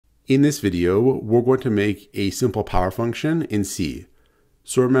In this video, we're going to make a simple power function in C.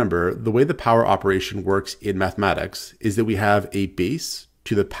 So remember, the way the power operation works in mathematics is that we have a base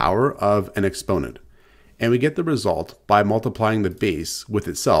to the power of an exponent. And we get the result by multiplying the base with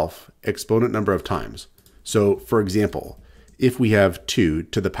itself exponent number of times. So for example, if we have 2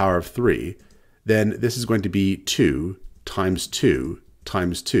 to the power of 3, then this is going to be 2 times 2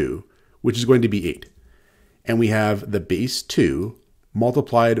 times 2, which is going to be 8. And we have the base 2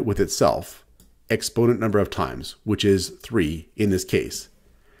 multiplied with itself exponent number of times, which is 3 in this case.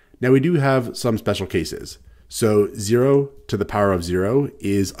 Now we do have some special cases. So 0 to the power of 0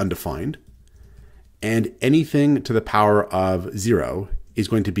 is undefined, and anything to the power of 0 is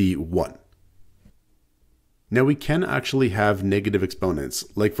going to be 1. Now we can actually have negative exponents,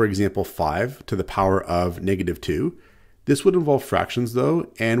 like for example 5 to the power of negative 2. This would involve fractions though,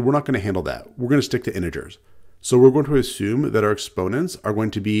 and we're not going to handle that. We're going to stick to integers. So we're going to assume that our exponents are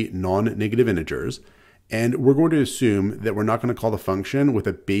going to be non-negative integers, and we're going to assume that we're not going to call the function with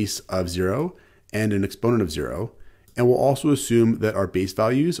a base of 0 and an exponent of 0, and we'll also assume that our base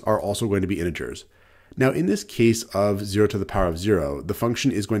values are also going to be integers. Now in this case of 0 to the power of 0, the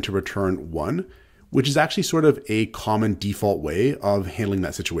function is going to return 1, which is actually sort of a common default way of handling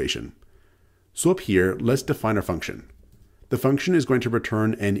that situation. So up here, let's define our function. The function is going to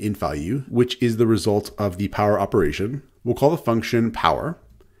return an int value, which is the result of the power operation. We'll call the function power,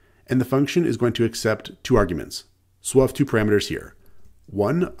 and the function is going to accept 2 arguments. So we'll have 2 parameters here,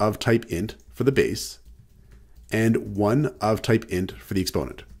 one of type int for the base, and one of type int for the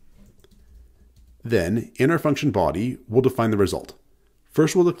exponent. Then in our function body, we'll define the result.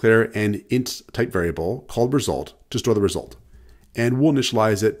 First, we'll declare an int type variable called result to store the result, and we'll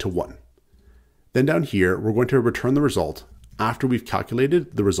initialize it to 1. Then down here, we're going to return the result after we've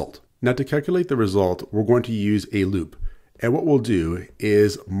calculated the result. Now to calculate the result, we're going to use a loop. And what we'll do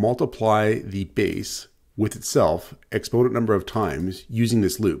is multiply the base with itself exponent number of times using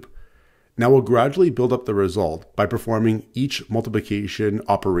this loop. Now we'll gradually build up the result by performing each multiplication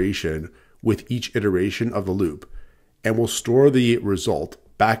operation with each iteration of the loop. And we'll store the result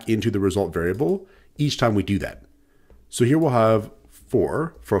back into the result variable each time we do that. So here we'll have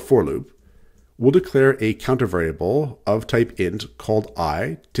 4 for a for loop. We'll declare a counter variable of type int called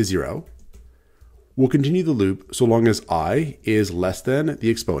I to 0. We'll continue the loop so long as I is less than the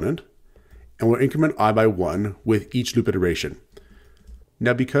exponent, and we'll increment I by 1 with each loop iteration.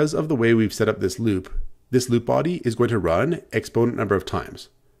 Now because of the way we've set up this loop body is going to run exponent number of times.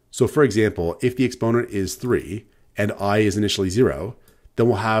 So for example, if the exponent is 3 and I is initially 0, then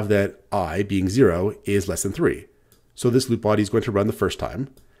we'll have that I being 0 is less than 3. So this loop body is going to run the first time.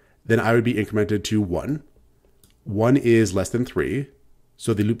 Then I would be incremented to 1. 1 is less than 3,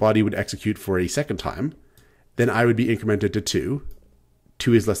 so the loop body would execute for a second time. Then I would be incremented to 2.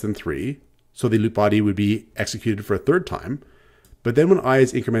 2 is less than 3, so the loop body would be executed for a third time. But then when I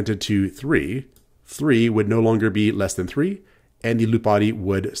is incremented to 3, 3 would no longer be less than 3, and the loop body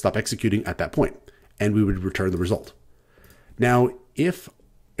would stop executing at that point, and we would return the result. Now, if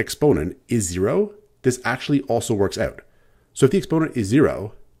exponent is 0, this actually also works out. So if the exponent is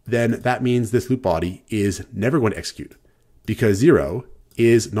 0, then that means this loop body is never going to execute because 0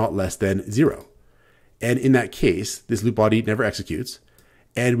 is not less than 0. And in that case, this loop body never executes,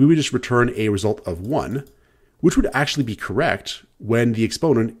 and we would just return a result of 1, which would actually be correct when the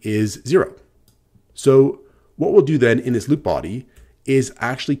exponent is 0. So what we'll do then in this loop body is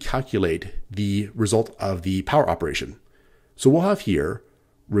actually calculate the result of the power operation. So we'll have here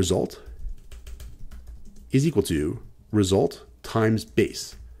result is equal to result times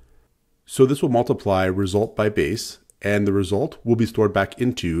base. So this will multiply result by base, and the result will be stored back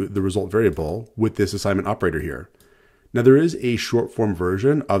into the result variable with this assignment operator here. Now there is a short form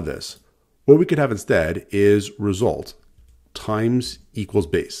version of this. What we could have instead is result times equals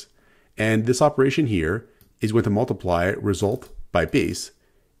base. And this operation here is going to multiply result by base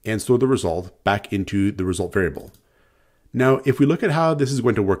and store the result back into the result variable. Now if we look at how this is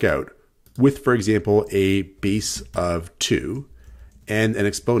going to work out with, for example, a base of 2 and an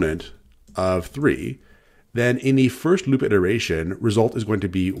exponent of 3, then in the first loop iteration, result is going to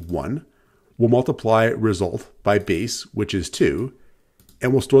be 1. We'll multiply result by base, which is 2,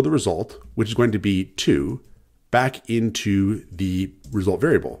 and we'll store the result, which is going to be 2, back into the result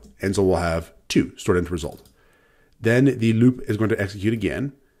variable. And so we'll have 2 stored into result. Then the loop is going to execute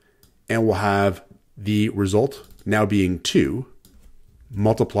again, and we'll have the result now being 2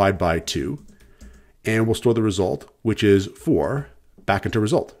 multiplied by 2, and we'll store the result, which is 4, back into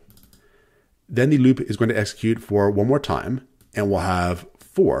result. Then the loop is going to execute for one more time, and we'll have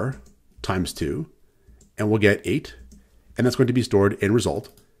 4 times 2, and we'll get 8, and that's going to be stored in result,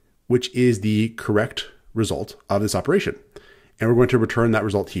 which is the correct result of this operation. And we're going to return that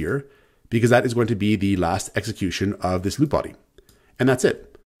result here because that is going to be the last execution of this loop body. And that's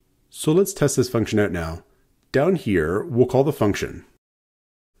it. So let's test this function out now. Down here, we'll call the function.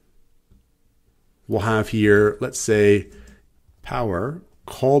 We'll have here, let's say, power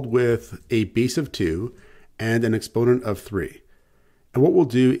called with a base of 2 and an exponent of 3. And what we'll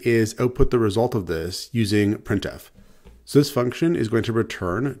do is output the result of this using printf. So this function is going to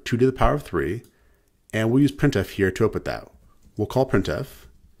return 2 to the power of 3, and we'll use printf here to output that. We'll call printf,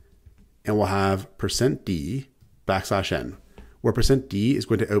 and we'll have %d \n, where %d is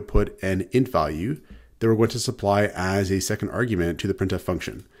going to output an int value that we're going to supply as a second argument to the printf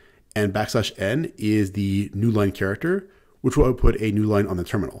function. And \n is the new line character, which will output a new line on the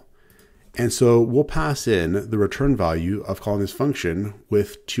terminal. And so we'll pass in the return value of calling this function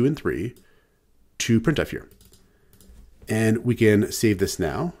with 2 and 3 to printf here. And we can save this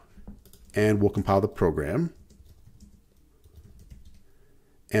now, and we'll compile the program,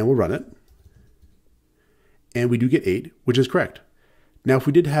 and we'll run it. And we do get 8, which is correct. Now, if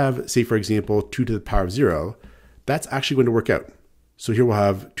we did have, say, for example, 2 to the power of 0, that's actually going to work out. So here we'll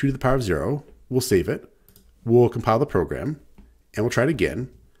have 2 to the power of 0, we'll save it, we'll compile the program, and we'll try it again.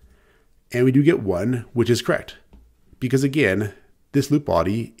 And we do get 1, which is correct. Because again, this loop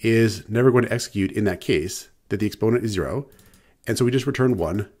body is never going to execute in that case that the exponent is 0. And so we just return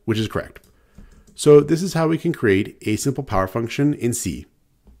 1, which is correct. So this is how we can create a simple power function in C.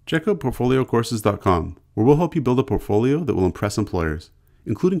 Check out portfoliocourses.com, where we'll help you build a portfolio that will impress employers,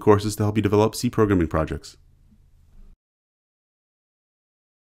 including courses to help you develop C programming projects.